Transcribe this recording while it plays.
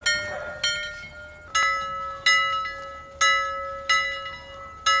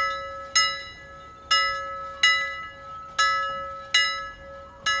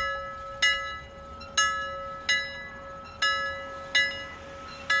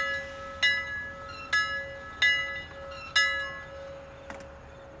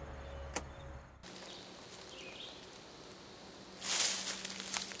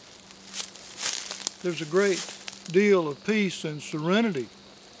There's a great deal of peace and serenity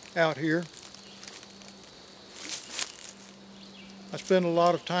out here. I spend a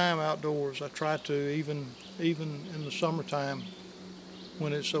lot of time outdoors. I try to, even in the summertime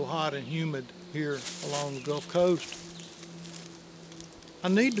when it's so hot and humid here along the Gulf Coast. I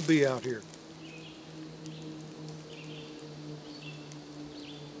need to be out here.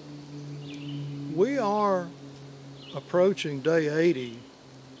 We are approaching day 80.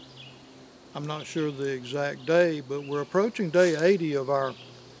 I'm not sure the exact day, but we're approaching day 80 of our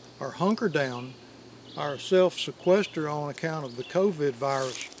hunker down, our self-sequester on account of the COVID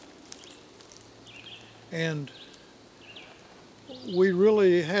virus. And we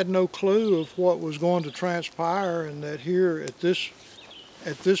really had no clue of what was going to transpire, and that here at this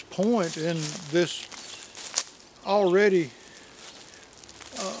point in this already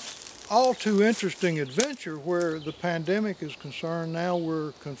all too interesting adventure where the pandemic is concerned, now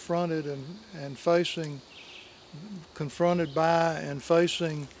we're confronted by and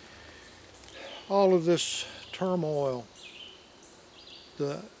facing all of this turmoil,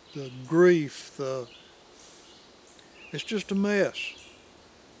 the grief, it's just a mess.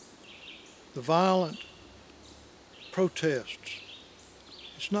 The violent protests.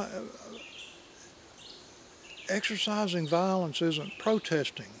 It's not, exercising violence isn't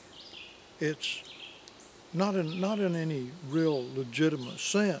protesting. It's not in any real legitimate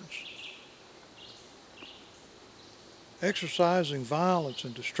sense. Exercising violence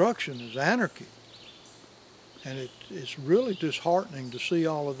and destruction is anarchy. And it's really disheartening to see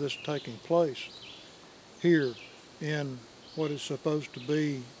all of this taking place here in what is supposed to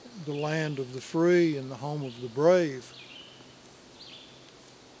be the land of the free and the home of the brave.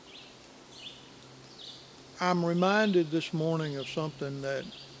 I'm reminded this morning of something that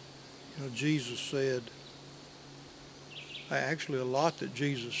Jesus said. Actually, a lot that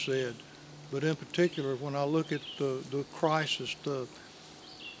Jesus said, but in particular, when I look at the crisis, the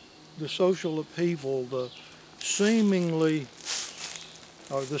social upheaval, the seeming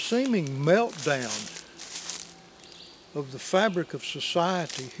meltdown of the fabric of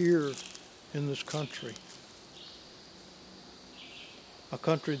society here in this country, a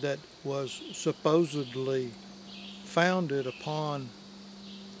country that was supposedly founded upon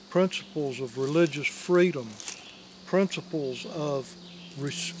principles of religious freedom, principles of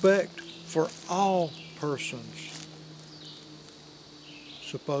respect for all persons,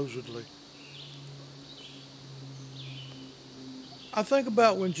 supposedly. I think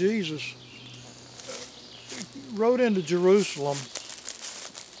about when Jesus rode into Jerusalem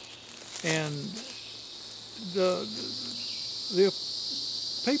and the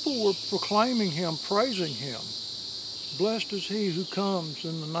people were proclaiming him, praising him. Blessed is he who comes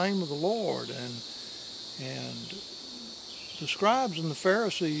in the name of the Lord. And the scribes and the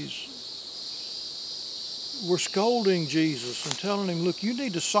Pharisees were scolding Jesus and telling him, look, you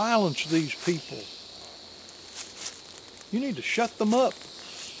need to silence these people. You need to shut them up.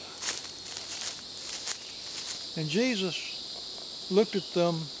 And Jesus looked at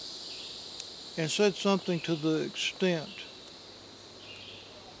them and said something to the extent,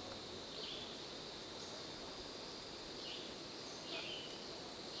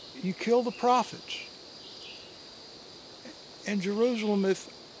 you kill the prophets. And Jerusalem, if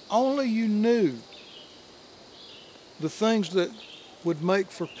only you knew the things that would make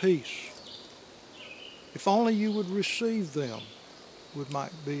for peace, if only you would receive them,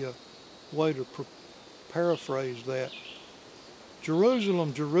 might be a way to paraphrase that.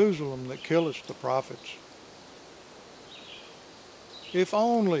 Jerusalem, Jerusalem, that killest the prophets. If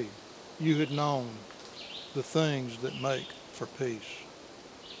only you had known the things that make for peace.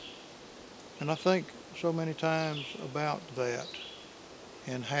 And I think so many times about that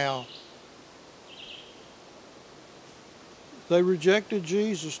and how they rejected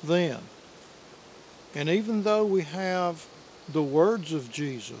Jesus then. And even though we have the words of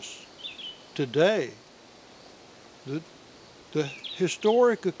Jesus today, the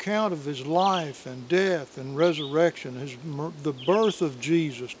historic account of his life and death and resurrection, the birth of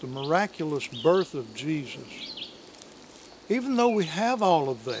Jesus, the miraculous birth of Jesus, even though we have all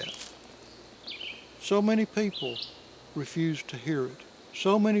of that, so many people refuse to hear it.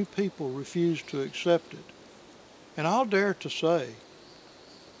 So many people refuse to accept it. And I'll dare to say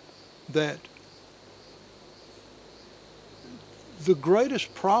that the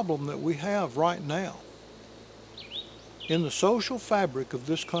greatest problem that we have right now in the social fabric of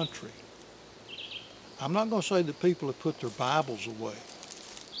this country, I'm not going to say that people have put their Bibles away,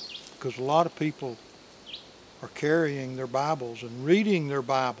 because a lot of people are carrying their Bibles and reading their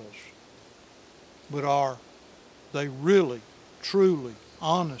Bibles, but are they really, truly,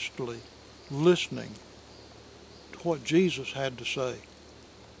 honestly listening to what Jesus had to say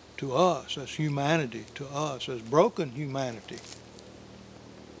to us as humanity, to us as broken humanity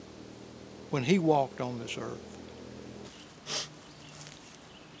when he walked on this earth.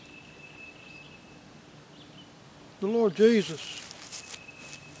 The Lord Jesus,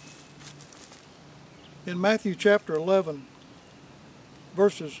 in Matthew chapter 11,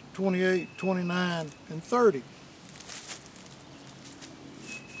 verses 28, 29, and 30,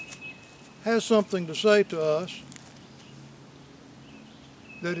 has something to say to us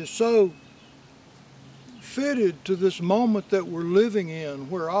that is so fitted to this moment that we're living in,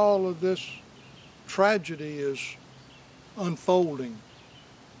 where all of this tragedy is unfolding.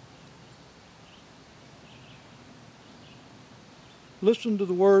 Listen to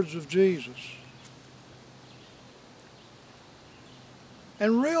the words of Jesus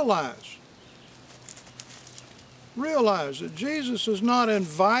and realize that Jesus is not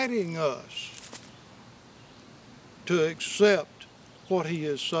inviting us to accept what he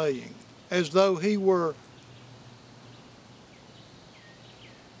is saying as though he were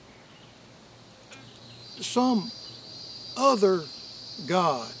some other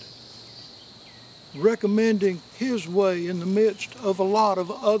God recommending his way in the midst of a lot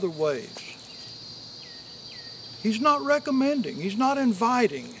of other ways. He's not recommending, he's not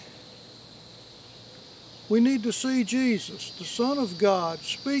inviting. We need to see Jesus, the Son of God,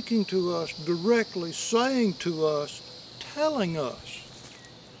 speaking to us directly, saying to us, telling us,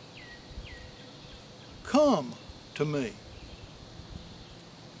 "Come to me.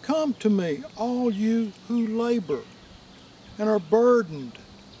 Come to me, all you who labor and are burdened,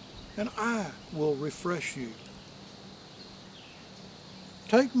 and I will refresh you.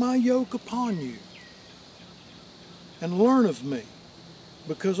 Take my yoke upon you and learn of me,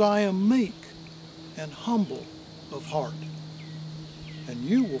 because I am meek and humble of heart, and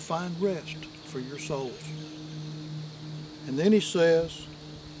you will find rest for your souls." And then he says,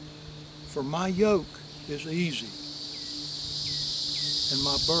 "For my yoke is easy and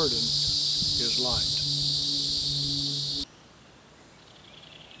my burden is light."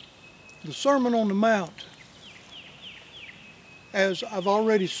 The Sermon on the Mount, as I've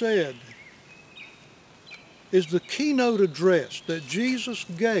already said, is the keynote address that Jesus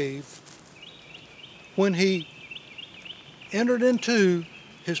gave when he entered into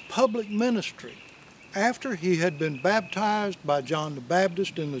his public ministry after he had been baptized by John the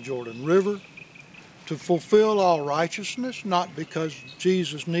Baptist in the Jordan River to fulfill all righteousness, not because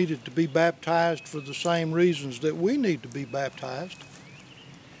Jesus needed to be baptized for the same reasons that we need to be baptized,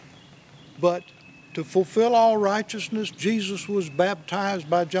 but to fulfill all righteousness. Jesus was baptized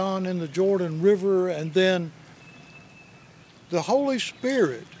by John in the Jordan River, and then the Holy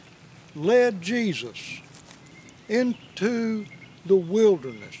Spirit led Jesus into the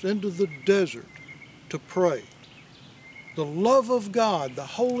wilderness, into the desert to pray. The love of God, the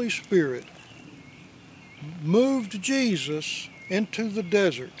Holy Spirit, moved Jesus into the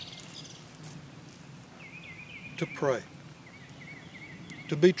desert to pray,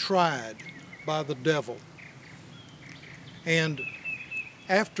 to be tried by the devil. And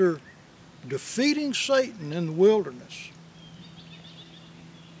after defeating Satan in the wilderness,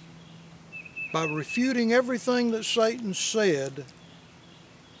 by refuting everything that Satan said,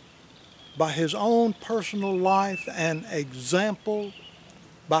 by his own personal life and example,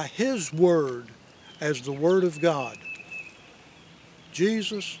 by his word as the Word of God,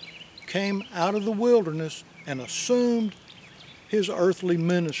 Jesus came out of the wilderness and assumed his earthly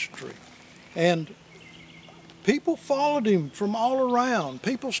ministry. And people followed him from all around.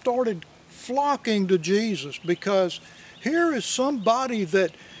 People started flocking to Jesus because here is somebody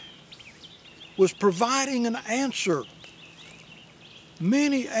that was providing an answer,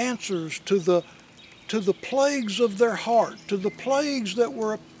 many answers to the plagues of their heart, to the plagues that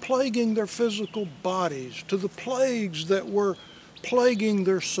were plaguing their physical bodies, to the plagues that were plaguing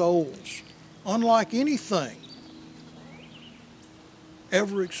their souls, unlike anything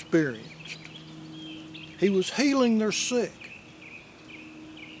ever experienced. He was healing their sick.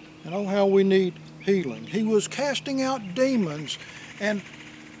 And oh, how we need healing. He was casting out demons, and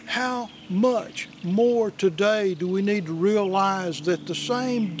how much more today do we need to realize that the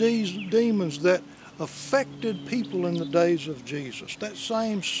same demons that affected people in the days of Jesus, that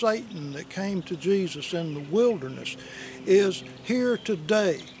same Satan that came to Jesus in the wilderness, is here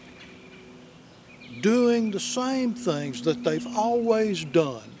today doing the same things that they've always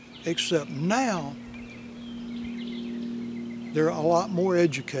done, except now they're a lot more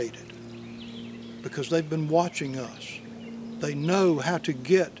educated because they've been watching us. They know how to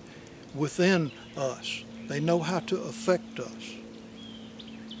get within us. They know how to affect us.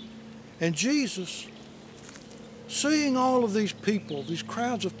 And Jesus, seeing all of these people, these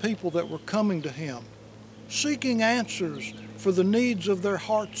crowds of people that were coming to him, seeking answers for the needs of their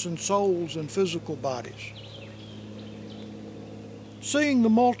hearts and souls and physical bodies. Seeing the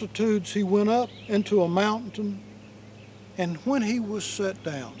multitudes, he went up into a mountain, and when he was set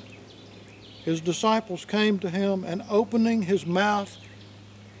down, his disciples came to him, and opening his mouth,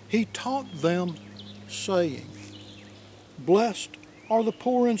 he taught them, saying, Blessed are the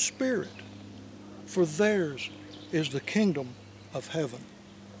poor in spirit, for theirs is the kingdom of heaven.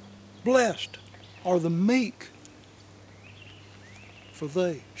 Blessed are the meek, for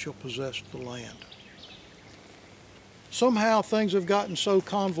they shall possess the land. Somehow things have gotten so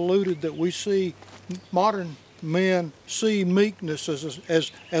convoluted that we see, modern men see meekness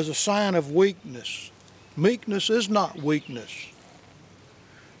as a sign of weakness. Meekness is not weakness.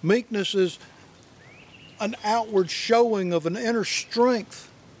 Meekness is an outward showing of an inner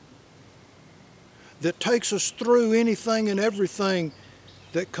strength that takes us through anything and everything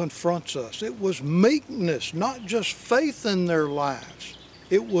that confronts us. It was meekness, not just faith in their lives.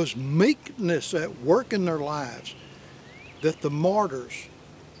 It was meekness at work in their lives that the martyrs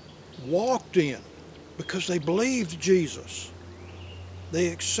walked in because they believed Jesus. They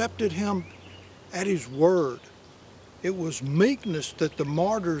accepted him at his word. It was meekness that the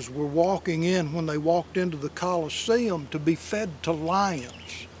martyrs were walking in when they walked into the Colosseum to be fed to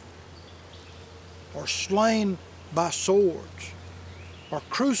lions, or slain by swords, or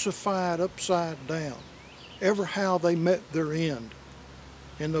crucified upside down. Ever how they met their end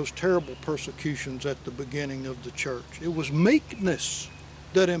in those terrible persecutions at the beginning of the church. It was meekness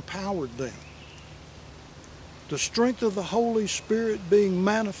that empowered them. The strength of the Holy Spirit being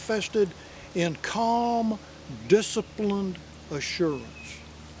manifested in calm, disciplined assurance.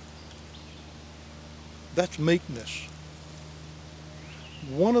 That's meekness.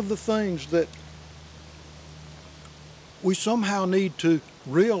 One of the things that we somehow need to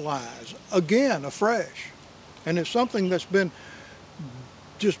realize, again, afresh, and it's something that's been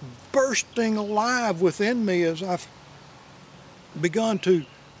just bursting alive within me as I've begun to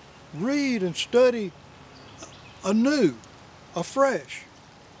read and study anew, afresh.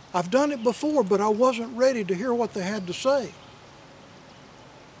 I've done it before, but I wasn't ready to hear what they had to say.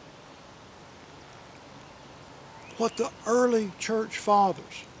 What the early church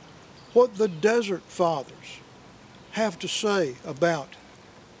fathers, what the desert fathers have to say about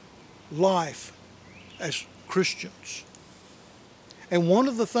life as Christians. And one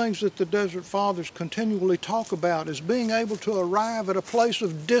of the things that the desert fathers continually talk about is being able to arrive at a place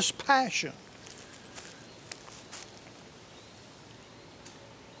of dispassion.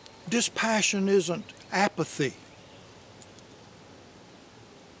 Dispassion isn't apathy.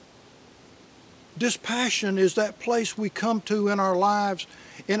 Dispassion is that place we come to in our lives,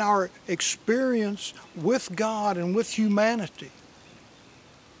 in our experience with God and with humanity,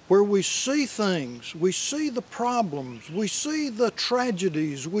 where we see things, we see the problems, we see the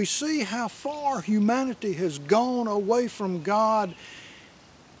tragedies, we see how far humanity has gone away from God,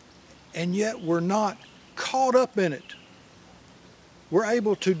 and yet we're not caught up in it. We're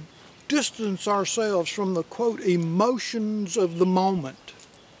able to distance ourselves from the, quote, emotions of the moment,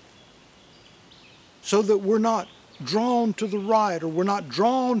 so that we're not drawn to the right or we're not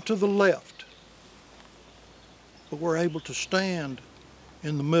drawn to the left, but we're able to stand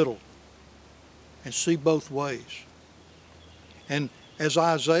in the middle and see both ways. And as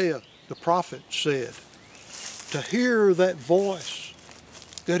Isaiah the prophet said, to hear that voice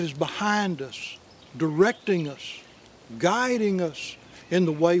that is behind us, directing us, guiding us in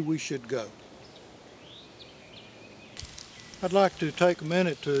the way we should go. I'd like to take a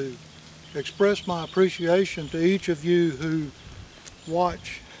minute to express my appreciation to each of you who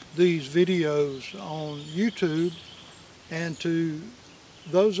watch these videos on YouTube, and to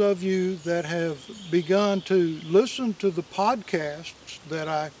those of you that have begun to listen to the podcasts that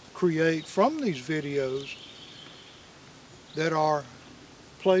I create from these videos that are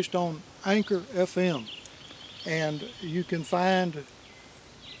placed on Anchor FM. And you can find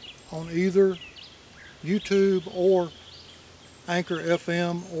on either YouTube or Anchor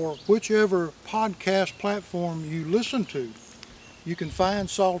FM, or whichever podcast platform you listen to, you can find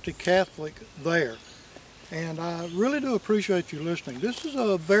Salty Catholic there. And I really do appreciate you listening. This is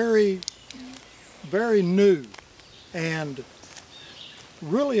a very, very new and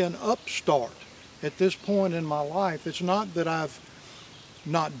really an upstart at this point in my life. It's not that I've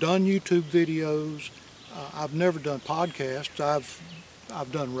not done YouTube videos. I've never done podcasts.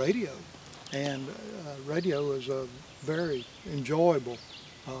 I've done radio, and radio is a very enjoyable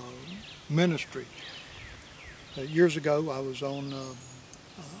ministry. Years ago, I was on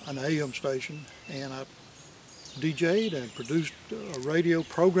an AM station, and I DJ'd and produced a radio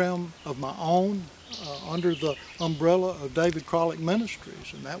program of my own under the umbrella of David Kralik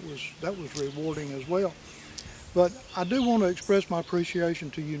Ministries, and that was rewarding as well. But I do want to express my appreciation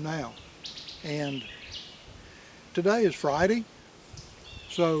to you now. And today is Friday,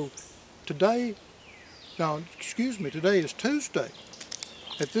 so today is Tuesday.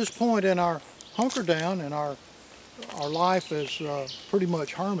 At this point in our hunker down and our life as pretty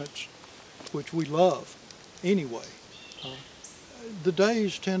much hermits, which we love anyway, the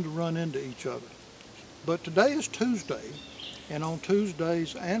days tend to run into each other. But today is Tuesday, and on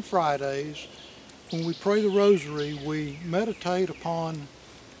Tuesdays and Fridays, when we pray the rosary, we meditate upon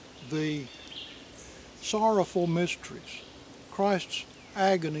the sorrowful mysteries, Christ's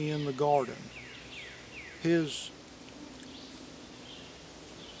agony in the garden, his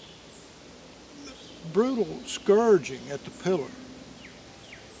brutal scourging at the pillar,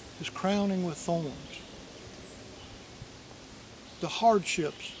 his crowning with thorns, the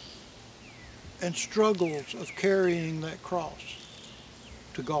hardships and struggles of carrying that cross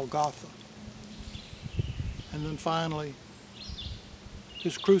to Golgotha, and then finally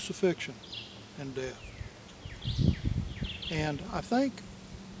his crucifixion and death. And I think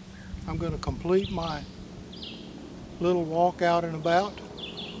I'm going to complete my little walk out and about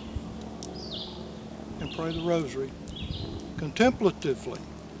and pray the rosary contemplatively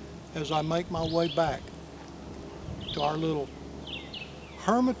as I make my way back to our little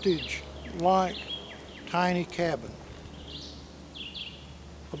hermitage-like tiny cabin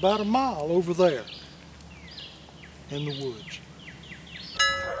about a mile over there in the woods.